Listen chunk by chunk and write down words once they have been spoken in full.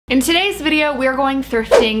In today's video, we're going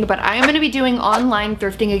thrifting, but I am going to be doing online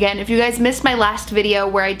thrifting again. If you guys missed my last video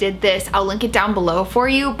where I did this, I'll link it down below for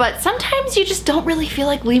you, but sometimes you just don't really feel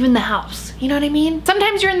like leaving the house. You know what I mean?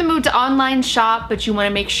 Sometimes you're in the mood to online shop, but you want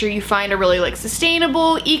to make sure you find a really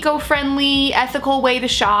sustainable, eco-friendly, ethical way to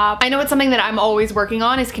shop. I know it's something that I'm always working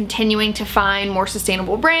on, is continuing to find more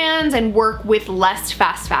sustainable brands and work with less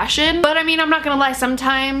fast fashion. But I mean, I'm not gonna lie,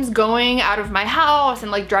 sometimes going out of my house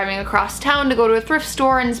and driving across town to go to a thrift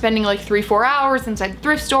store and spending 3-4 hours inside the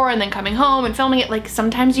thrift store and then coming home and filming it,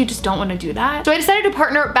 sometimes you just don't want to do that. So I decided to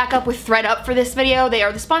partner back up with ThredUp for this video. They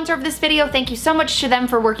are the sponsor of this video. Thank you so much to them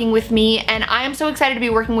for working with me, and I am so excited to be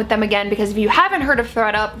working with them again because if you haven't heard of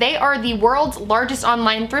ThredUp, they are the world's largest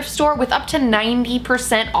online thrift store with up to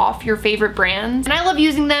 90% off your favorite brands. And I love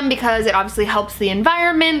using them because it obviously helps the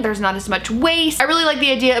environment. There's not as much waste. I really like the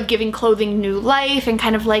idea of giving clothing new life and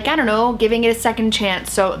kind of I don't know, giving it a second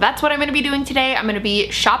chance. So that's what I'm going to be doing today. I'm going to be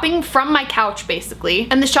shopping from my couch basically.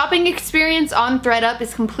 And the shopping experience on ThredUp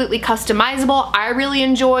is completely customizable. I really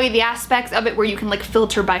enjoy the aspects of it where you can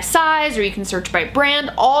filter by size or you can search by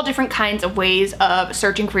brand, all different kinds of ways of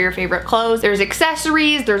searching for your favorite clothes. There's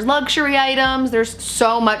accessories, there's luxury items, there's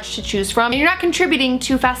so much to choose from, and you're not contributing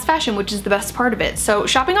to fast fashion, which is the best part of it. So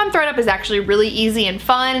shopping on ThredUp is actually really easy and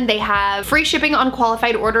fun. They have free shipping on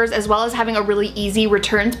qualified orders as well as having a really easy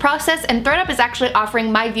returns process, and ThredUp is actually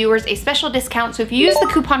offering my viewers a special discount. So if you use the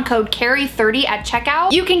coupon code Carrie30 at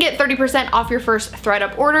checkout, you can get 30% off your first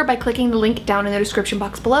ThredUp order by clicking the link down in the description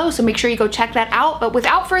box below. So make sure you go check that out. But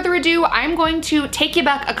without further ado, I'm going to take you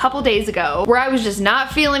back a couple days ago where I was just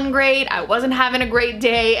not feeling great. I wasn't having a great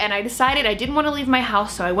day and I decided I didn't want to leave my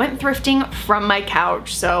house, so I went thrifting from my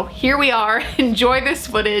couch. So here we are. Enjoy this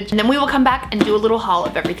footage and then we will come back and do a little haul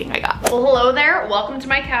of everything I got. Well, hello there. Welcome to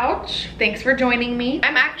my couch. Thanks for joining me.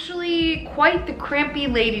 I'm actually quite the crampy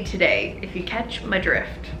lady today, if you catch my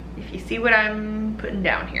drift. You see what I'm putting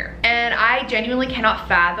down here. And I genuinely cannot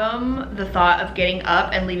fathom the thought of getting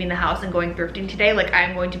up and leaving the house and going thrifting today.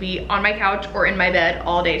 I'm going to be on my couch or in my bed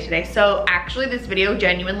all day today. So actually this video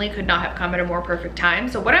genuinely could not have come at a more perfect time.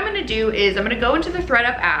 So what I'm gonna do is I'm gonna go into the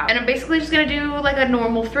ThredUp app and I'm basically just gonna do a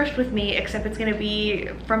normal thrift with me, except it's gonna be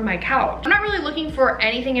from my couch. I'm not really looking for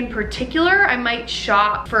anything in particular. I might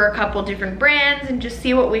shop for a couple different brands and just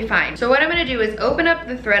see what we find. So what I'm gonna do is open up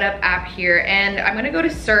the ThredUp app here and I'm gonna go to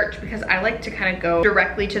search because I like to kind of go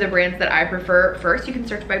directly to the brands that I prefer first. You can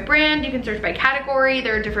search by brand, you can search by category,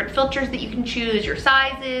 there are different filters that you can choose, your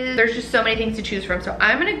sizes, there's just so many things to choose from. So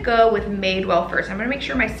I'm gonna go with Madewell first. I'm gonna make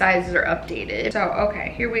sure my sizes are updated. So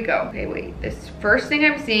okay, here we go. Okay, wait, this first thing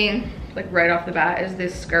I'm seeing right off the bat is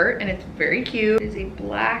this skirt, and it's very cute. It is a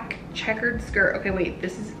black checkered skirt. Okay, wait,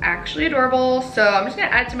 this is actually adorable. So I'm just gonna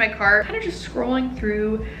add to my cart, kind of just scrolling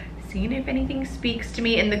through, seeing if anything speaks to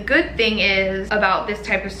me. And the good thing is about this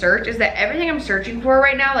type of search is that everything I'm searching for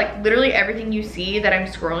right now, literally everything you see that I'm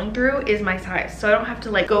scrolling through is my size. So I don't have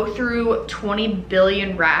to go through 20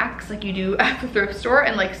 billion racks like you do at the thrift store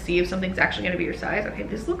and see if something's actually gonna be your size. Okay,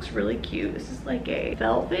 this looks really cute. This is a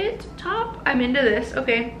velvet top. I'm into this.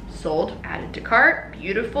 Okay, sold, added to cart,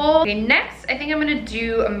 beautiful. Okay, next I think I'm gonna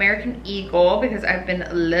do American Eagle because I've been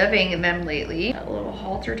loving them lately. That little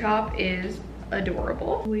halter top is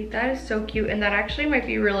adorable. Wait, that is so cute, and that actually might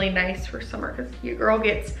be really nice for summer because your girl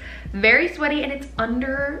gets very sweaty and it's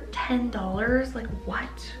under $10.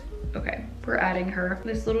 What? Okay, we're adding her.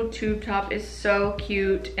 This little tube top is so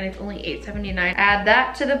cute and it's only $8.79. Add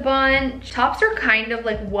that to the bunch. Tops are kind of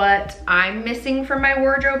what I'm missing from my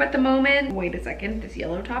wardrobe at the moment. Wait a second, this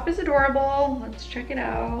yellow top is adorable. Let's check it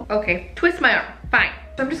out. Okay, twist my arm, fine.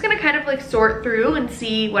 So I'm just gonna kind of sort through and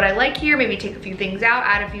see what I like here, maybe take a few things out,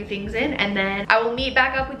 add a few things in, and then I will meet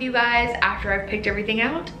back up with you guys after I've picked everything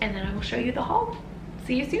out, and then I will show you the haul.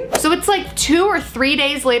 See you soon. So it's 2 or 3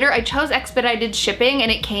 days later. I chose expedited shipping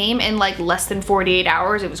and it came in less than 48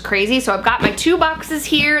 hours. It was crazy. So I've got my 2 boxes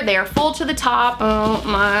here. They are full to the top. Oh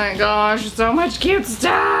my gosh, so much cute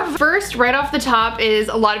stuff. First, right off the top is,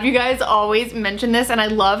 a lot of you guys always mention this and I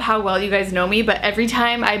love how well you guys know me, but every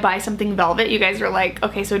time I buy something velvet, you guys are like,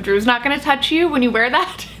 okay, so Drew's not gonna touch you when you wear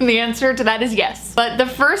that? And the answer to that is yes. But the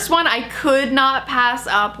first one I could not pass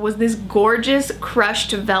up was this gorgeous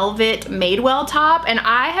crushed velvet Madewell top. And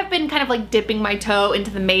I have been kind of dipping my toe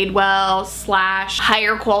into the Madewell /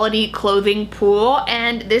 higher quality clothing pool,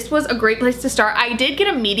 and this was a great place to start. I did get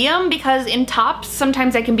a medium because in tops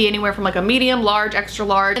sometimes I can be anywhere from a medium, large, extra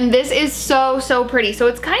large, and this is so pretty. So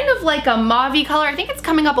it's kind of a mauve-y color. I think it's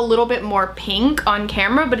coming up a little bit more pink on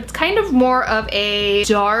camera, but it's kind of more of a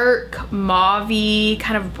dark mauve-y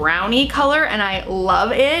kind of brownie color, and I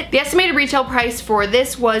love it. The estimated retail price for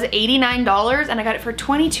this was $89, and I got it for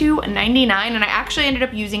 $22.99, and I actually ended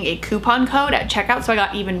up using a coupon code at checkout, so I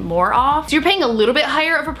got even more off. So you're paying a little bit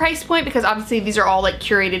higher of a price point because obviously these are all like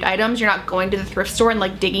curated items. You're not going to the thrift store and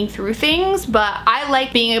like digging through things, but I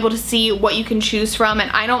like being able to see what you can choose from,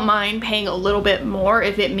 and I don't mind paying a little bit more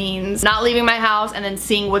if it means not leaving my house and then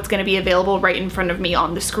seeing what's going to be available right in front of me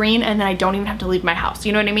on the screen, and then I don't even have to leave my house.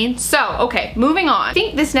 You know what I mean? So, okay, moving on. I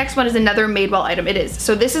think this next one is another Madewell item. It is.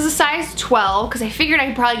 So this is a size 12 because I figured I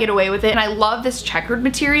could probably get away with it, and I love this checkered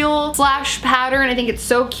material slash pattern. I think it's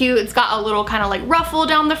so cute. It's got a little kind of like ruffle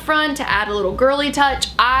down the front to add a little girly touch.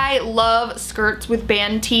 I love skirts with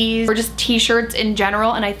band tees or just t-shirts in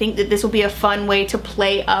general, and I think that this will be a fun way to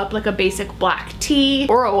play up like a basic black tee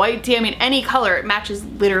or a white tee. I mean, any color. It matches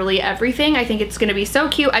literally everything. I think it's gonna be so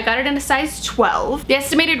cute. I got it in a size 12. The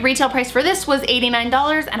estimated retail price for this was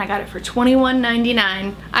 $89, and I got it for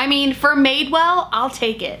 $21.99. I mean, for Madewell, I'll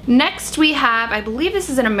take it. Next we have, I believe this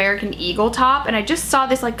is an American Eagle top, and I just saw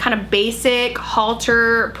this like kind of basic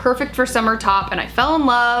halter, perfect for summer top, and I fell in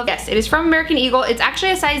love. Yes, it is from American Eagle. It's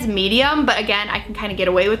actually a size medium, but again, I can kind of get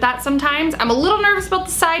away with that sometimes. I'm a little nervous about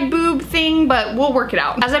the side boob thing, but we'll work it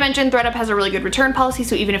out. As I mentioned, ThredUp has a really good return policy,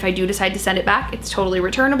 so even if I do decide to send it back, it's totally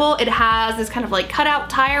returnable. It has this kind of like cutout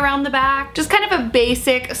tie around the back, just kind of a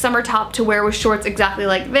basic summer top to wear with shorts exactly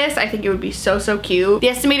like this. I think it would be so, so cute. The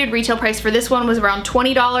estimated retail price for this one was around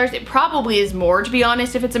 $20. It probably is more, to be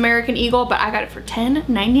honest, if it's American Eagle, but I got it for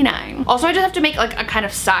 $10.99. Also, I just have to make like a kind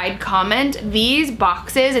of side comment. These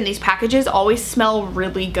boxes and these packages always smell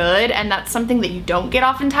really good, and that's something that you don't get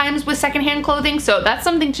oftentimes with secondhand clothing, so that's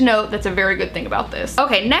something to note. That's a very good thing about this.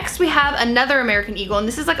 Okay, next we have another American Eagle, and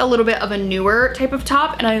this is like a little bit of a newer type of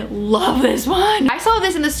top, and I love this one. I saw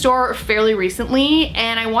this in the store fairly recently,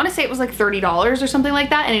 and I want to say it was like $30 or something like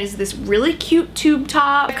that, and it is this really cute tube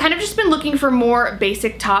top. I've kind of just been looking for more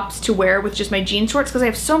basic tops to wear with just my jean shorts because I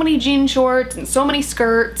have so many jean shorts and so many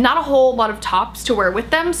skirts, not a whole lot of tops to wear with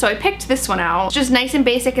them, so I picked this one out. It's just nice and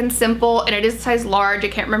basic and simple, and it is a size large. I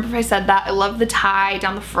can't remember if I said that. I love the tie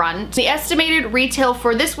down the front. The estimated retail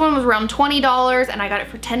for this one was around $20, and I got it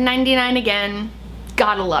for $10.99 again.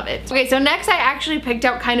 Gotta love it. Okay, so next I actually picked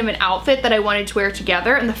out kind of an outfit that I wanted to wear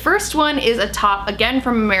together, and the first one is a top, again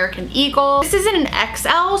from American Eagle. This isn't an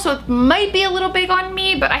XL, so it might be a little big on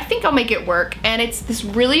me, but I think I'll make it work. And it's this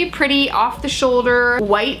really pretty off the shoulder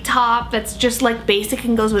white top that's just like basic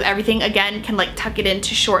and goes with everything. Again, can like tuck it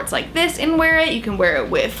into shorts like this and wear it. You can wear it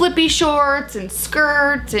with flippy shorts and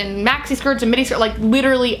skirts and maxi skirts and midi skirts, like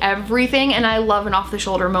literally everything. And I love an off the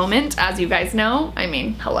shoulder moment, as you guys know. I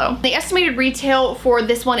mean, hello. The estimated retail for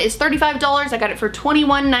this one is $35. I got it for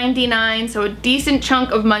 $21.99, so a decent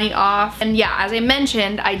chunk of money off. And yeah, as I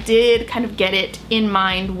mentioned, I did kind of get it in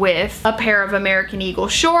mind with a pair of American Eagle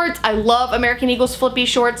shorts. I love American Eagle's flippy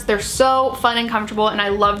shorts. They're so fun and comfortable, and I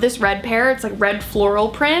love this red pair. It's like red floral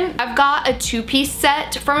print. I've got a two-piece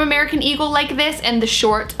set from American Eagle like this, and the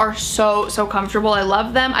shorts are so, so comfortable. I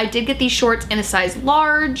love them. I did get these shorts in a size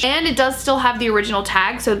large, and it does still have the original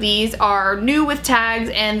tag, so these are new with tags,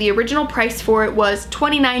 and the original price for it was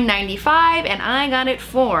 $29.95, and I got it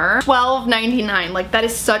for $12.99. Like, that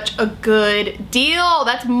is such a good deal.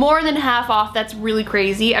 That's more than half off. That's really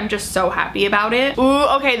crazy. I'm just so happy about it. Ooh,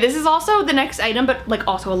 okay, this is also the next item, but like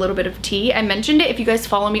also a little bit of tea. I mentioned it if you guys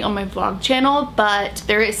follow me on my vlog channel, but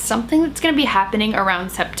there is something that's gonna be happening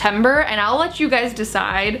around September, and I'll let you guys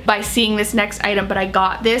decide by seeing this next item, but I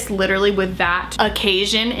got this literally with that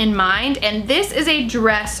occasion in mind, and this is a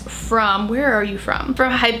dress from, where are you from?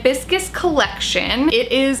 From Hibiscus Collection.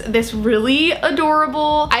 It is this really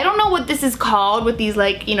adorable, I don't know what this is called with these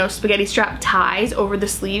like, you know, spaghetti strap ties over the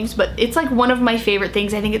sleeves, but it's like one of my favorite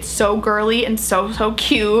things. I think it's so girly and so, so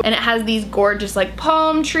cute, and it has these gorgeous like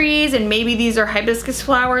palm trees, and maybe these are hibiscus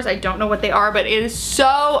flowers. I don't know what they are, but it is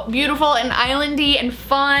so beautiful and islandy and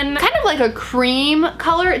fun. Kind of like a cream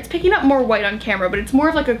color. It's picking up more white on camera, but it's more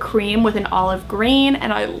of like a cream with an olive green,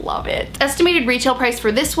 and I love it. Estimated retail price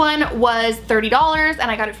for this one was $30, and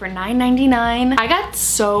I got it for $9.99. I got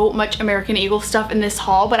so much American Eagle stuff in this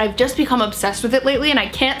haul, but I've just become obsessed with it lately, and I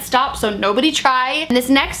can't stop, so nobody try. And this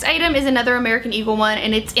next item is another American Eagle one,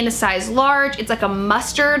 and it's in a size large. It's like a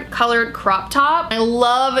mustard colored crop top. I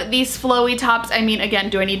love these flowy tops. I mean, again,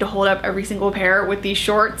 do I need to hold up every single pair with these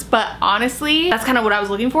shorts? But honestly, that's kind of what I was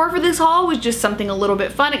looking for this haul, was just something a little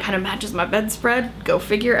bit fun. It kind of matches my bedspread. Go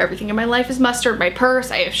figure. Everything in my life is mustard. My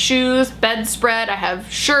purse, I have shoes, bedspread, I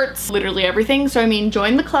have shirts, literally everything. So I mean,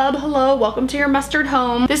 join the club. Hello, welcome to cashmere mustard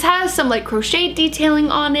home. This has some like crochet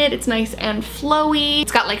detailing on it. It's nice and flowy.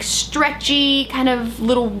 It's got like stretchy kind of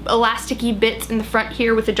little elasticy bits in the front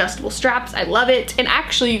here with adjustable straps. I love it. And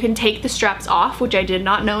actually you can take the straps off, which I did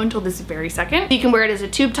not know until this very second. You can wear it as a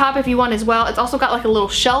tube top if you want as well. It's also got like a little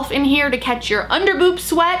shelf in here to catch your underboob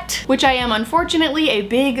sweat, which I am unfortunately a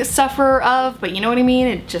big sufferer of, but you know what I mean?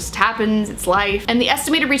 It just happens, it's life. And the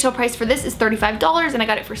estimated retail price for this is $35 and I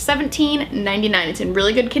got it for $17.99. It's in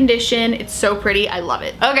really good condition. It's so pretty, I love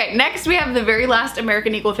it. Okay, next we have the very last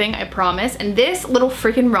American Eagle thing, I promise. And this little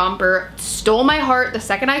freaking romper stole my heart the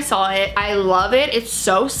second I saw it. I love it. It's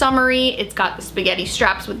so summery. It's got the spaghetti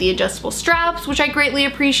straps with the adjustable straps, which I greatly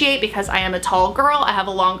appreciate because I am a tall girl. I have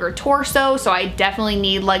a longer torso, so I definitely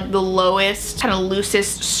need like the lowest, kind of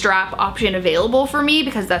loosest strap option available for me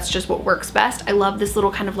because that's just what works best. I love this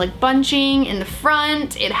little kind of like bunching in the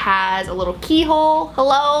front. It has a little keyhole,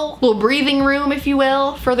 hello, little breathing room if you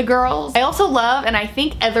will for the girls. I also love, and I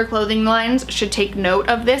think other clothing lines should take note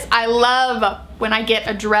of this, I love when I get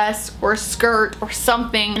a dress or a skirt or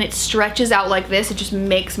something and it stretches out like this. It just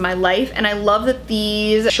makes my life. And I love that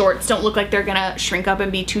these shorts don't look like they're gonna shrink up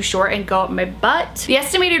and be too short and go up my butt. The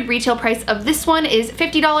estimated retail price of this one is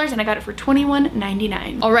 $50 and I got it for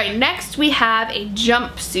 $21.99. All right, next we have a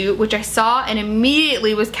jumpsuit, which I saw and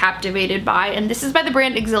immediately was captivated by. And this is by the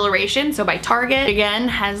brand Exhilaration, so by Target. Again,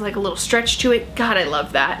 has like a little stretch to it. God, I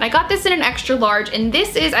love that. And I got this in an extra large, and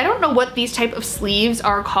this is, I don't know what these type of sleeves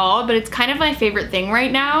are called, but it's kind of my favorite thing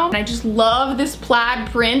right now. And I just love this plaid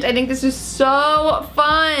print. I think this is so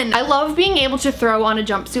fun. I love being able to throw on a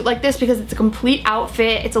jumpsuit like this because it's a complete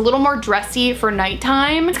outfit. It's a little more dressy for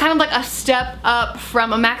nighttime. It's kind of like a step up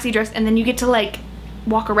from a maxi dress, and then you get to like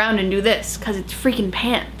walk around and do this because it's freaking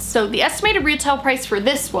pants. So the estimated retail price for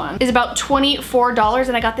this one is about $24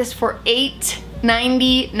 and I got this for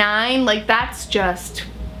 $8.99. Like that's just,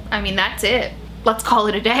 I mean, that's it. Let's call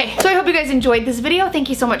it a day. So I hope you guys enjoyed this video. Thank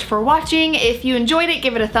you so much for watching. If you enjoyed it,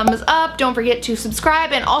 give it a thumbs up. Don't forget to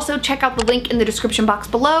subscribe and also check out the link in the description box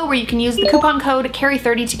below where you can use the coupon code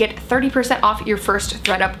Carrie30 to get 30% off your first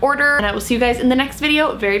ThredUp order. And I will see you guys in the next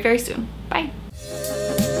video very, very soon. Bye.